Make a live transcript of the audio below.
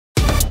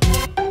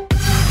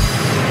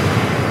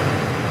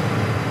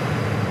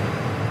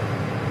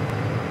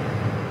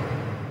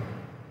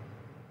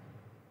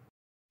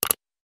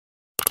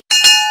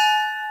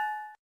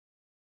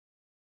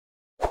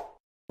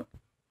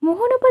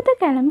මුහුණුපත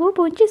කැළඹූ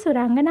පුංචි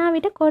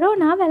සුරංගනාවිට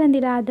කොරෝනා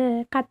වැළඳිලාද?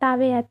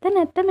 කතාවේ ඇත්ත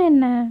නැත්ත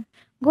මෙන්න.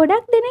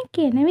 ගොඩක් දෙනෙක්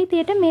කියන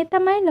විදියට මේ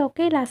තමයි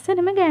ලෝකේ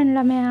ලස්සනම ගෑනු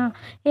ළමයා.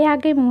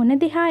 එයාගේ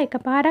මූණ දිහා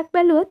එකපාරක්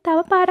බැලුවොත්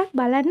තව පාරක්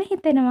බලන්න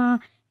හිතෙනවා.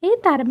 ඒ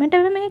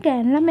තරමටම මේ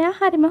ගෑනු ළමයා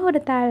හරිම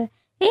හුරතල්.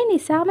 ඒ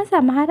නිසාම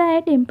සමහර අය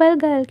ඩිම්පල්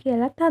ගර්ල්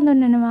කියලාත්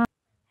හඳුන්වනවා.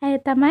 ඇය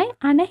තමයි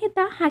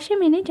අනහිතා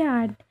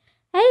හෂෙමිනිජාඩ්.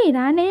 ඇය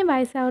ඉරානයේ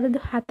වයස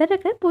අවුරුදු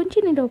 4ක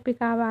පුංචි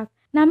නිරූපිකාවක්.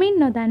 නමින්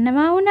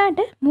නොදන්නවා වුණාට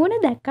මූණ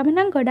දැක්කම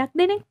නම් ගොඩක්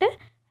දෙනෙක්ට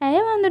ඇය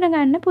වඳුන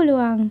ගන්න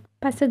පුළුවන්.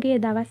 පසුගිය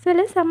දවස්වල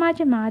සමාජ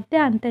මාධ්‍ය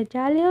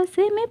අන්තර්ජාලය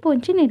ඔස්සේ මේ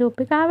පුංචි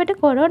නිරූපිකාවට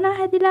කොරෝනා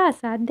හැදිලා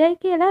අසාධ්‍යයි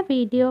කියලා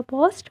වීඩියෝ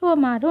පෝස්ට්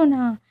හුවමාරු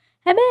වුණා.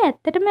 හැබැයි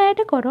ඇත්තටම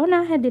ඇයට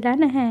කොරෝනා හැදිලා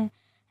නැහැ.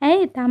 ඇය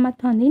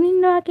ඉතාමත් හොඳින්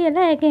ඉන්නවා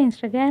කියලා ඇගේ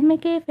ඉන්ස්ටාග්‍රෑම්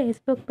එකේ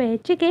Facebook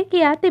page එකේ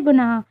කියා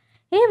තිබුණා.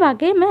 ඒ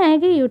වගේම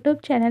ඇගේ YouTube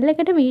channel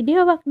එකට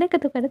වීඩියෝවක්ද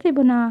එකතු කර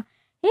තිබුණා.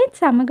 ඒත්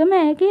සමගම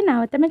ඇගේ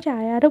නවතම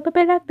ඡායාරූප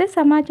පෙළක්ද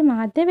සමාජ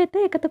මාධ්‍ය වෙත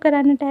එකතු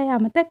කරන්නට ඇය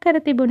අමතක කර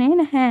තිබුණේ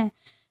නැහැ.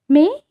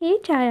 මේ ඒ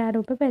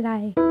ඡායාරූප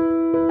පෙළයි.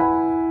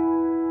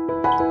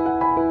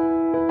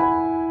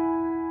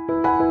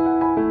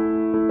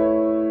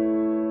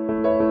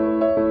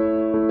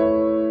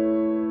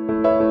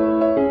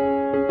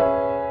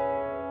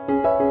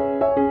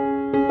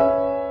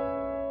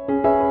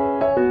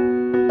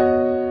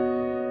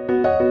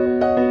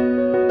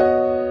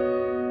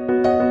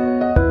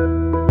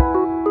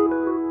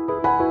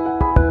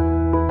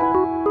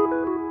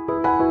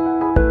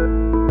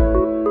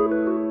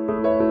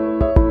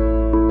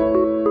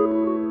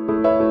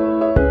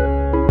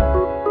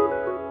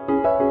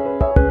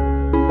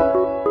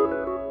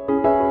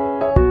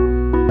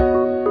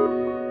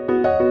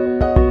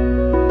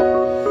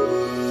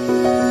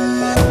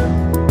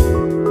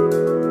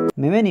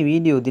 මෙවැනි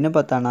වීඩියෝ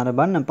දිනපතා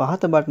නරඹන්න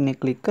පහත බටන් එක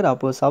ක්ලික් කර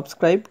අපව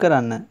සබ්ස්ක්‍රයිබ්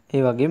කරන්න.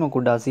 ඒ වගේම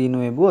කුඩා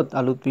සීනුවේ බුවොත්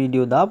අලුත්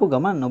වීඩියෝ දාපු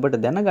ගමන් ඔබට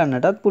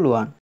දැනගන්නටත්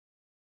පුළුවන්.